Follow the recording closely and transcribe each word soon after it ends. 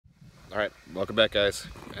All right, welcome back, guys,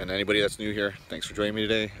 and anybody that's new here, thanks for joining me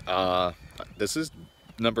today. This is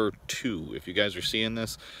number 2. If you guys are seeing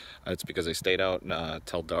this, it's because I stayed out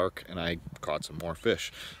till dark and I caught some more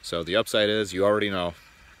fish. So the upside is, you already know,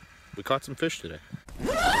 we caught some fish today.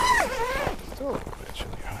 I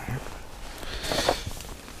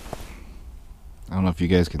don't know if you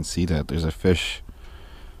guys can see that. There's a fish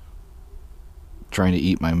trying to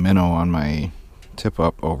eat my minnow on my tip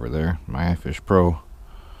up over there, my iFish Pro.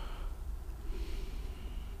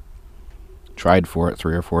 Tried for it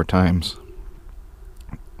 3 or 4 times.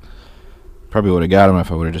 Probably would have got him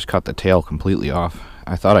if I would have just cut the tail completely off.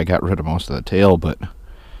 I thought I got rid of most of the tail, but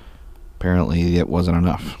apparently it wasn't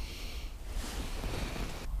enough.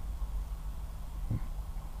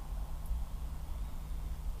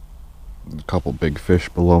 A couple big fish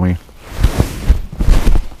below me.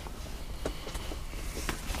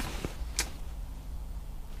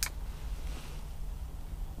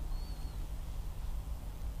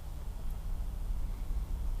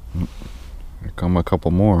 Here come a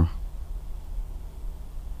couple more.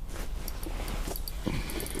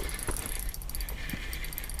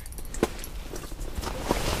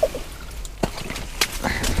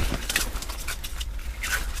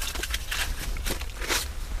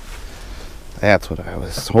 That's what I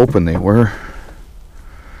was hoping they were.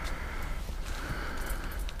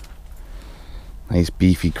 Nice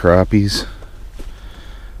beefy crappies.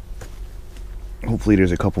 Hopefully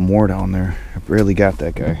there's a couple more down there. I barely got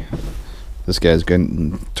that guy. This guy's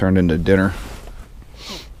getting turned into dinner.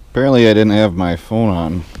 Apparently I didn't have my phone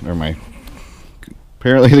on, or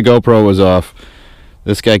apparently the GoPro was off.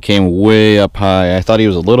 This guy came way up high. I thought he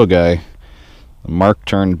was a little guy. The mark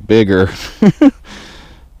turned bigger.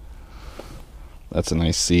 That's a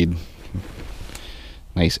nice seed.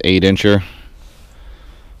 Nice 8-incher.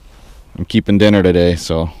 I'm keeping dinner today,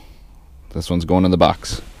 so this one's going in the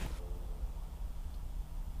box.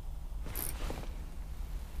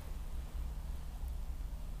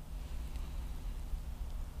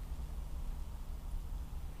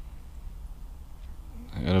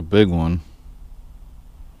 I got a big one.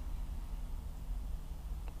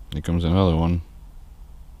 Here comes another one.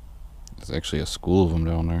 There's actually a school of them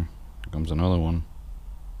down there. Here comes another one.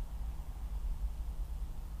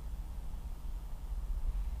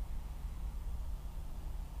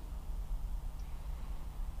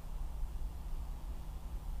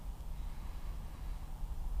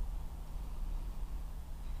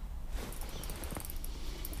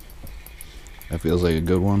 That feels like a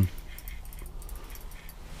good one.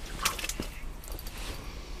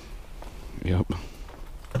 Yep.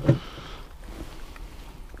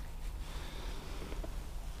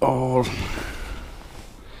 Oh,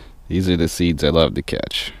 these are the seeds I love to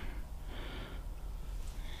catch.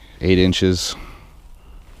 8 inches,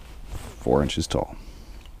 4 inches tall.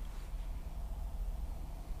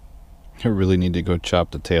 I really need to go chop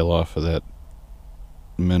the tail off of that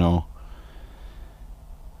minnow.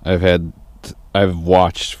 I've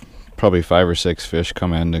watched probably 5 or 6 fish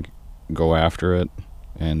come in to go after it,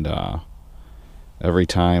 and every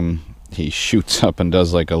time he shoots up and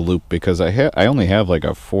does like a loop, because I only have like a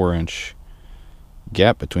 4-inch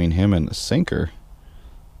gap between him and the sinker,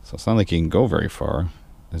 so it's not like he can go very far.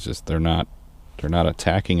 It's just they're not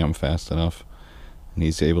attacking him fast enough, and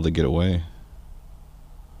he's able to get away.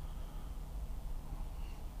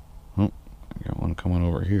 Oh, I got one coming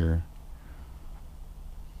over here.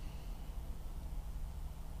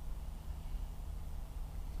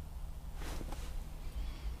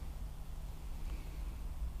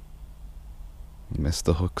 Missed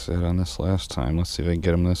the hook set on this last time. Let's see if I can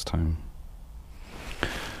get him this time.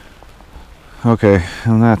 Okay,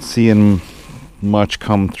 I'm not seeing much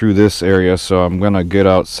come through this area, so I'm gonna get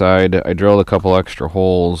outside. I drilled a couple extra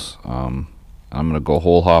holes. I'm gonna go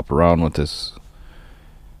hole hop around with this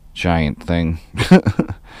giant thing.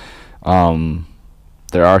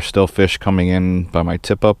 There are still fish coming in by my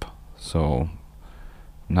tip up, so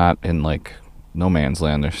not in like no man's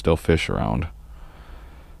land. There's still fish around.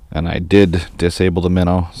 And I did disable the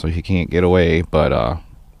minnow, so he can't get away, but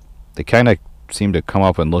they kind of seem to come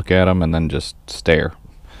up and look at him and then just stare.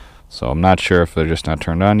 So I'm not sure if they're just not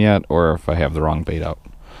turned on yet or if I have the wrong bait out.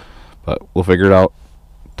 But we'll figure it out.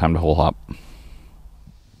 Time to hole hop.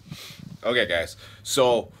 Okay, guys,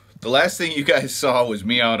 so the last thing you guys saw was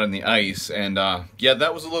me out on the ice, and yeah,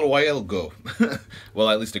 that was a little while ago. Well,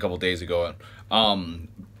 at least a couple days ago.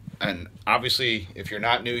 And obviously, if you're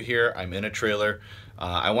not new here, I'm in a trailer.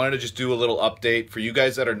 I wanted to just do a little update for you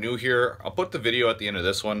guys that are new here. I'll put the video at the end of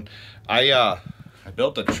this one. I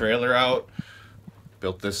built a trailer out,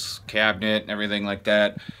 built this cabinet and everything like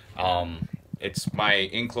that. It's my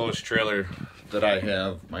enclosed trailer that I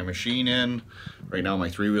have my machine in. Right now my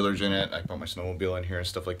 3-wheeler's in it. I put my snowmobile in here and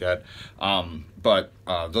stuff like that. But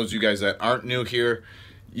those of you guys that aren't new here,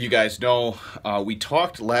 you guys know we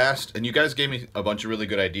talked last, and you guys gave me a bunch of really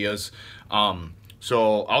good ideas.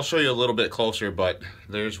 So I'll show you a little bit closer, but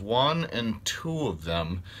there's 1 and 2 of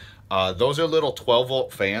them. Those are little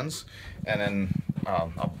 12-volt fans, and then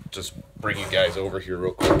I'll just bring you guys over here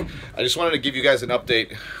real quick. I just wanted to give you guys an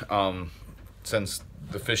update since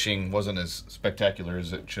the fishing wasn't as spectacular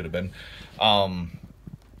as it should have been.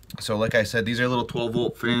 So like I said, these are little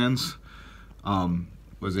 12-volt fans.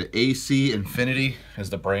 Was it AC Infinity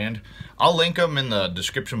is the brand. I'll link them in the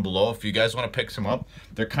description below if you guys want to pick some up.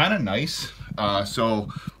 They're kind of nice. So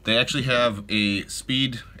they actually have a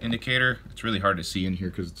speed indicator. It's really hard to see in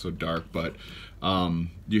here because it's so dark, but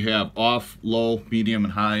you have off, low, medium,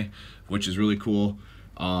 and high, which is really cool.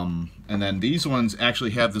 And then these ones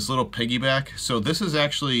actually have this little piggyback. So this is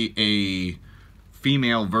actually a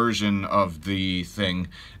female version of the thing,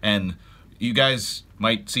 and you guys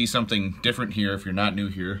might see something different here if you're not new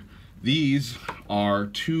here. These are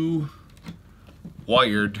 2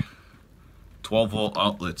 wired 12-volt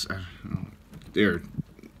outlets. There,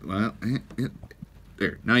 well,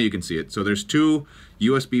 there. Now you can see it. So there's 2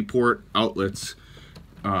 USB port outlets,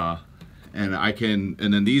 and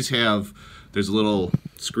then these have, there's a little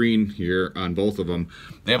screen here on both of them.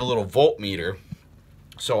 They have a little voltmeter.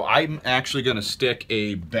 So I'm actually going to stick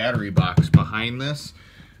a battery box behind this.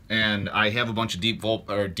 And I have a bunch of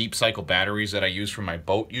deep cycle batteries that I use for my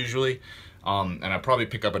boat usually. And I'll probably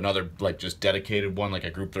pick up another like just dedicated one, like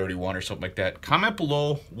a Group 31 or something like that. Comment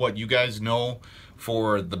below what you guys know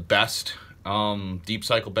for the best deep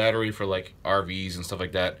cycle battery for like RVs and stuff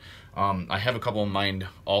like that. I have a couple in mind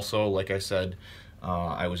also. Like I said,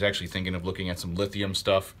 I was actually thinking of looking at some lithium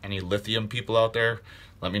stuff. Any lithium people out there,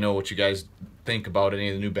 let me know what you guys think about any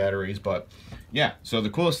of the new batteries. But yeah, so the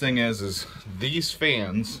coolest thing is these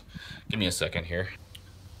fans, give me a second here.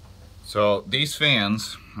 So these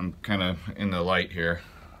fans, I'm kind of in the light here,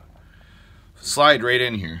 slide right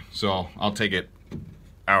in here. So I'll take it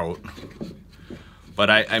out. But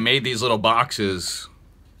I made these little boxes,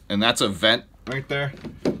 and that's a vent right there.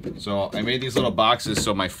 So I made these little boxes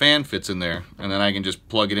so my fan fits in there, and then I can just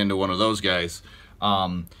plug it into one of those guys.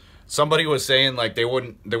 Somebody was saying like they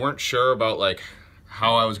weren't sure about like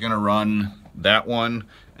how I was gonna run that one,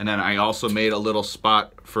 and then I also made a little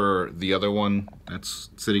spot for the other one that's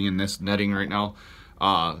sitting in this netting right now,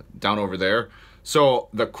 down over there. So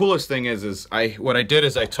the coolest thing is what I did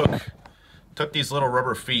is I took these little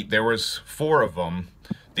rubber feet. There was 4 of them.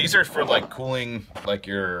 These are for like cooling like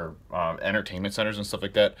your entertainment centers and stuff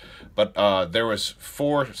like that. But there was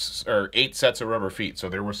 4 or 8 sets of rubber feet. So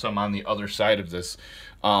there were some on the other side of this.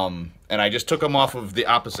 And I just took them off of the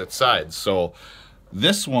opposite sides. So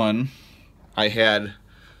this one I had,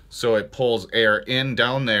 so it pulls air in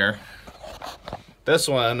down there. This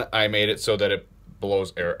one I made it so that it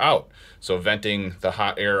blows air out. So venting the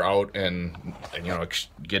hot air out and you know,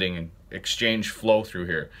 getting exchange flow through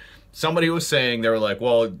here. Somebody was saying, they were like,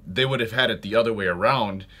 well, they would have had it the other way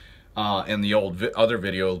around in the other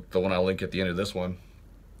video, the one I'll link at the end of this one.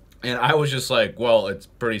 And I was just like, well, it's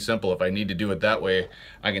pretty simple. If I need to do it that way,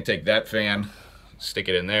 I can take that fan, stick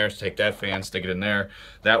it in there, take that fan, stick it in there.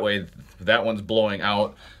 That way, that one's blowing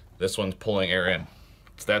out, this one's pulling air in.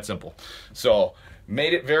 It's that simple. So,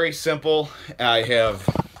 made it very simple. I have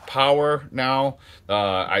power now.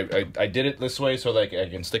 I did it this way so that I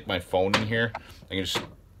can stick my phone in here. I can just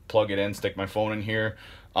plug it in, stick my phone in here.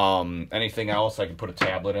 Anything else, I can put a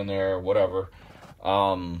tablet in there, whatever.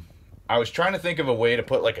 I was trying to think of a way to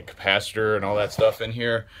put like a capacitor and all that stuff in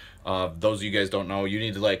here. Those of you guys don't know, you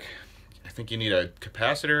need to like, I think you need a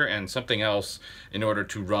capacitor and something else in order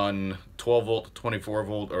to run 12 volt to 24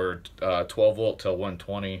 volt or 12 volt to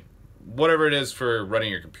 120, whatever it is for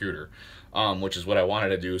running your computer, which is what I wanted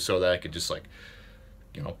to do so that I could just like,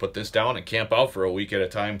 you know, put this down and camp out for a week at a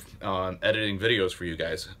time editing videos for you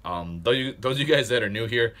guys. Those of you guys that are new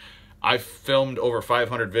here, I've filmed over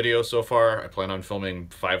 500 videos so far. I plan on filming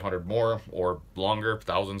 500 more or longer,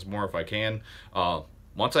 thousands more if I can.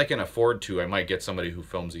 Once I can afford to, I might get somebody who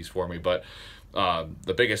films these for me. But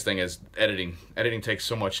the biggest thing is editing. Editing takes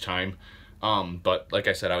so much time. But like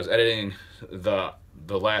I said, I was editing the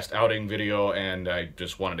last outing video, and I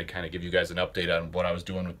just wanted to kind of give you guys an update on what I was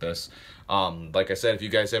doing with this. Like I said, if you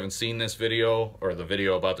guys haven't seen this video or the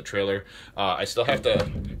video about the trailer, I still have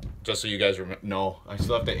to, just so you guys know, I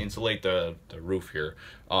still have to insulate the roof here.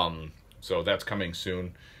 So that's coming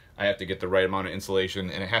soon. I have to get the right amount of insulation,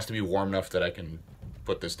 and it has to be warm enough that I can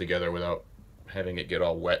put this together without having it get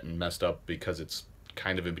all wet and messed up, because it's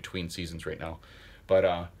kind of in between seasons right now.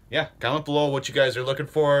 But yeah, comment below what you guys are looking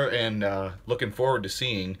for and looking forward to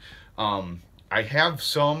seeing. I have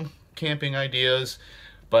some camping ideas,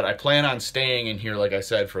 but I plan on staying in here, like I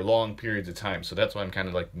said, for long periods of time. So that's why I'm kind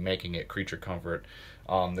of like making it creature comfort.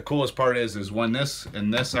 The coolest part is when this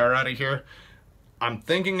and this are out of here, I'm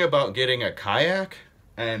thinking about getting a kayak.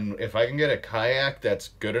 And if I can get a kayak that's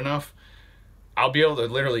good enough, I'll be able to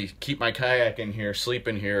literally keep my kayak in here, sleep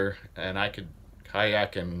in here, and I could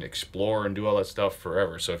kayak and explore and do all that stuff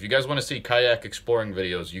forever. So if you guys want to see kayak exploring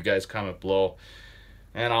videos, you guys comment below,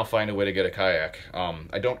 and I'll find a way to get a kayak.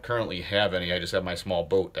 I don't currently have any. I just have my small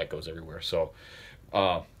boat that goes everywhere. So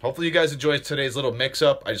hopefully you guys enjoyed today's little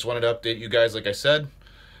mix-up. I just wanted to update you guys, like I said.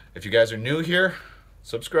 If you guys are new here,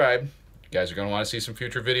 subscribe. You guys are going to want to see some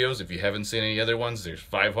future videos. If you haven't seen any other ones, there's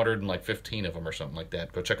 515 of them or something like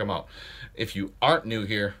that. Go check them out. If you aren't new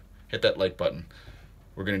here, hit that like button.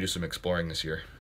 We're going to do some exploring this year.